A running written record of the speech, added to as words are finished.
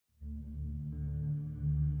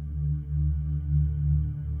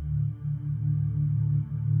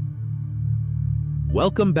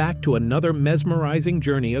Welcome back to another mesmerizing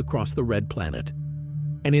journey across the red planet.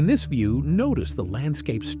 And in this view, notice the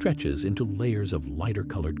landscape stretches into layers of lighter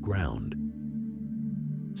colored ground,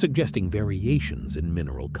 suggesting variations in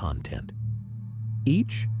mineral content.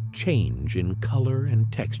 Each change in color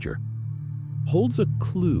and texture holds a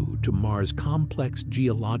clue to Mars' complex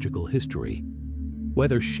geological history,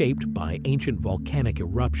 whether shaped by ancient volcanic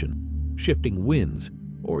eruption, shifting winds,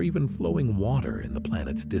 or even flowing water in the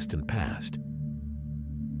planet's distant past.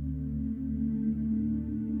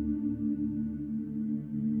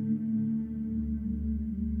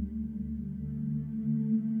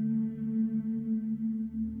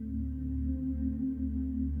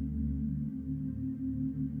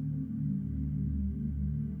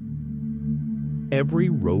 Every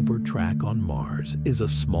rover track on Mars is a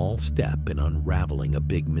small step in unraveling a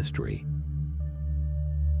big mystery.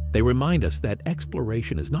 They remind us that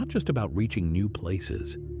exploration is not just about reaching new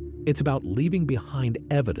places. It's about leaving behind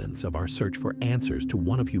evidence of our search for answers to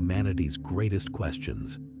one of humanity's greatest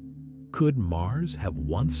questions. Could Mars have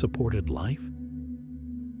once supported life?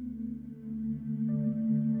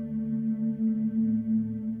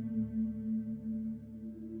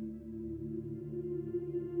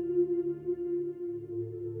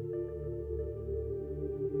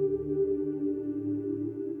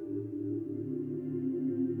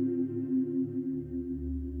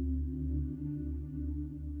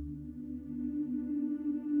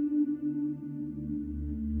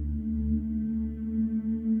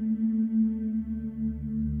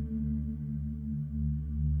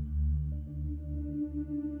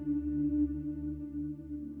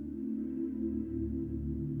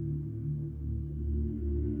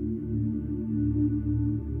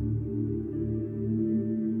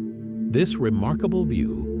 This remarkable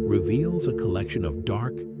view reveals a collection of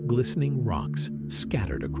dark, glistening rocks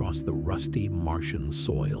scattered across the rusty Martian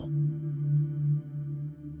soil.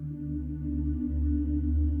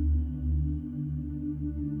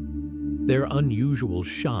 Their unusual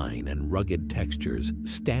shine and rugged textures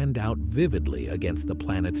stand out vividly against the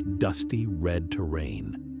planet's dusty red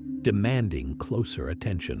terrain, demanding closer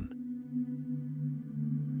attention.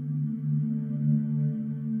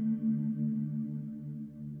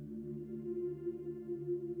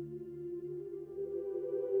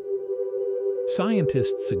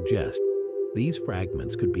 Scientists suggest these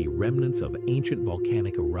fragments could be remnants of ancient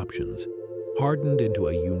volcanic eruptions, hardened into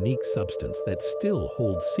a unique substance that still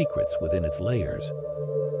holds secrets within its layers.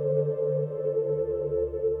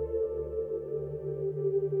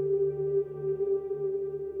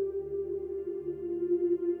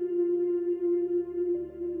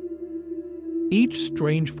 Each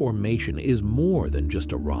strange formation is more than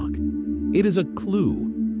just a rock. It is a clue,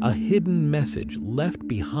 a hidden message left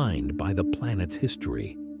behind by the planet's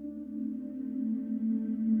history.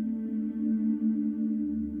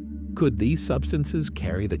 Could these substances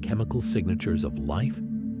carry the chemical signatures of life,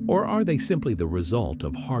 or are they simply the result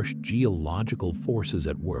of harsh geological forces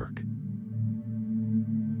at work?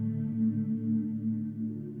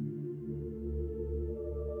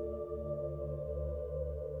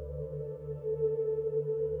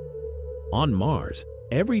 On Mars,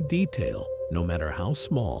 every detail, no matter how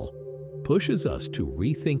small, pushes us to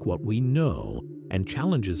rethink what we know and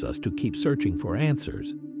challenges us to keep searching for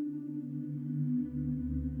answers.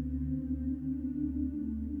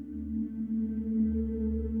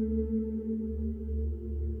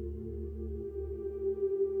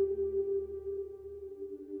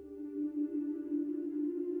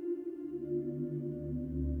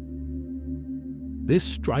 This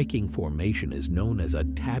striking formation is known as a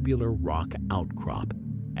tabular rock outcrop,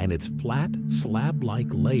 and its flat, slab-like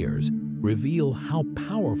layers reveal how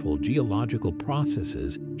powerful geological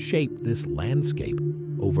processes shaped this landscape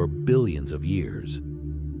over billions of years.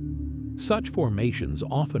 Such formations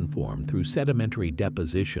often form through sedimentary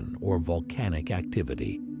deposition or volcanic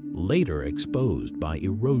activity, later exposed by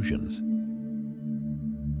erosions.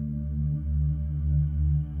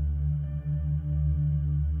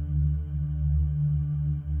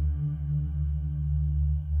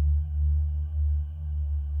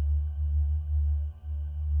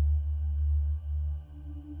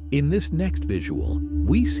 In this next visual,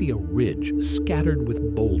 we see a ridge scattered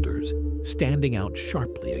with boulders, standing out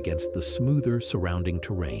sharply against the smoother surrounding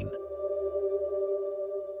terrain.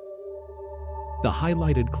 The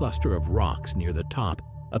highlighted cluster of rocks near the top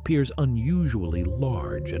appears unusually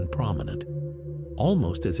large and prominent,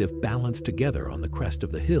 almost as if balanced together on the crest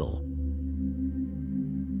of the hill.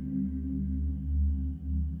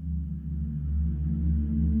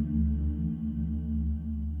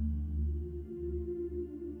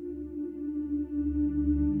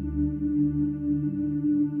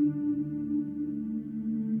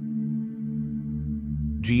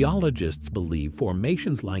 Geologists believe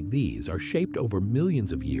formations like these are shaped over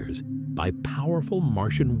millions of years by powerful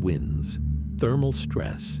Martian winds, thermal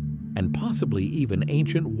stress, and possibly even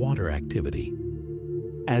ancient water activity.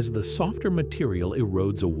 As the softer material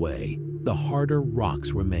erodes away, the harder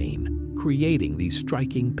rocks remain, creating these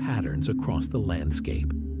striking patterns across the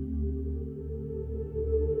landscape.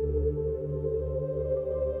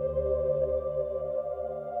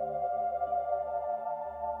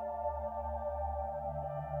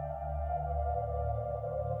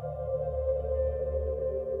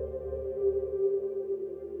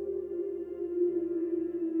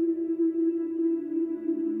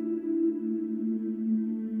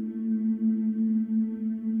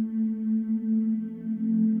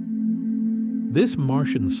 This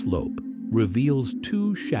Martian slope reveals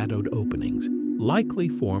two shadowed openings, likely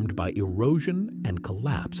formed by erosion and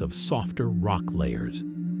collapse of softer rock layers.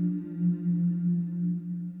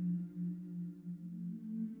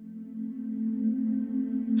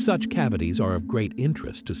 Such cavities are of great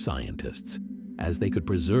interest to scientists, as they could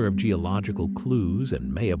preserve geological clues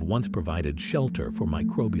and may have once provided shelter for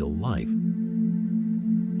microbial life,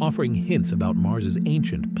 offering hints about Mars's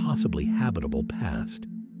ancient, possibly habitable past.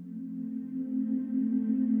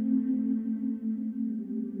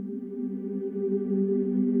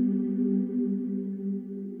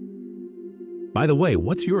 By the way,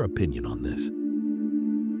 what's your opinion on this?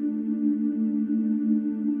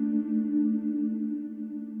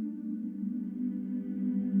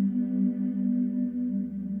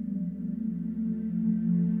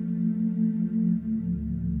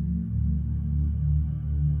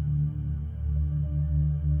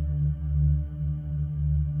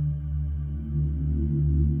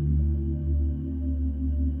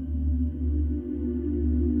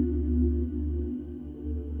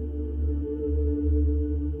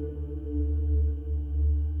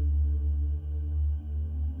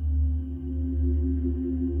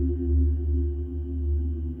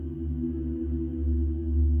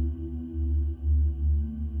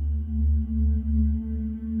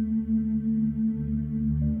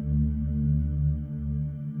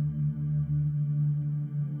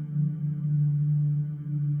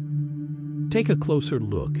 Take a closer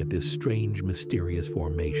look at this strange, mysterious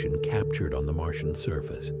formation captured on the Martian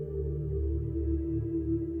surface.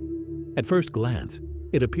 At first glance,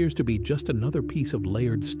 it appears to be just another piece of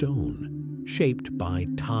layered stone, shaped by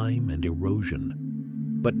time and erosion.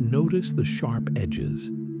 But notice the sharp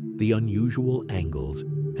edges, the unusual angles,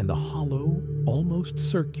 and the hollow, almost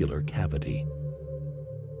circular cavity.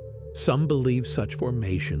 Some believe such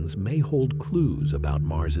formations may hold clues about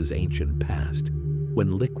Mars's ancient past,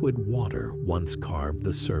 when liquid water once carved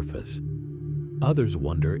the surface. Others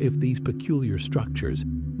wonder if these peculiar structures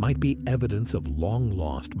might be evidence of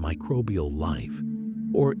long-lost microbial life,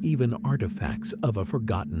 or even artifacts of a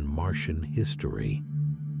forgotten Martian history.